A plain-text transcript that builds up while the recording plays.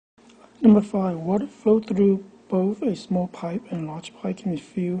Number 5. Water flow through both a small pipe and a large pipe can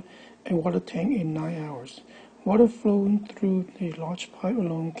refill a water tank in 9 hours. Water flowing through the large pipe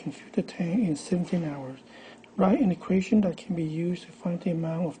alone can fill the tank in 17 hours. Write an equation that can be used to find the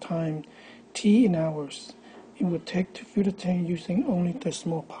amount of time, T in hours, it would take to fill the tank using only the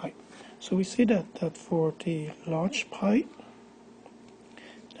small pipe. So we see that for the large pipe,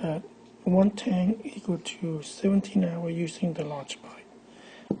 that one tank equal to 17 hours using the large pipe.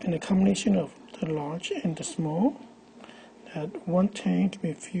 And the combination of the large and the small, that one tank can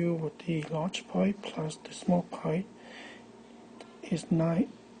be filled with the large pipe plus the small pipe is 9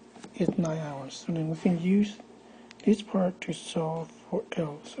 hours. So then we can use this part to solve for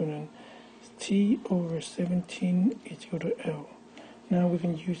L. So then T over 17 is equal to L. Now we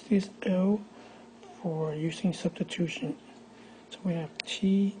can use this L for using substitution. So we have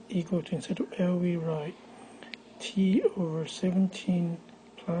T equal to, instead of L we write T over 17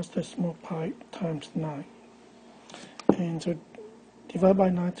 plus the small pipe times 9. And so divide by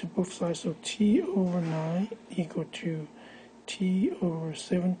 9 to both sides, so T over 9 equal to T over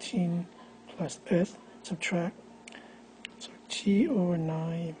 17 plus S, subtract. So T over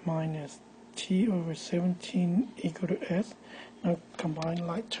 9 minus T over 17 equal to S. Now combine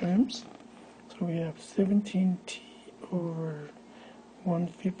like terms. So we have 17T over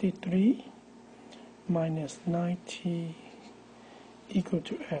 153 minus 9T equal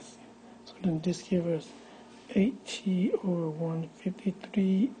to S. So then this gives us 8T over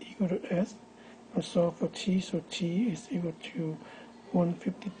 153 equal to S. Now solve for T, so T is equal to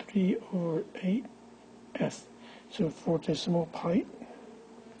 153 over 8S. So for the small pipe,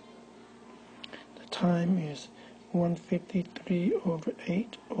 the time is 153 over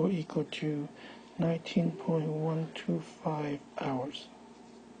 8, or equal to 19.125 hours.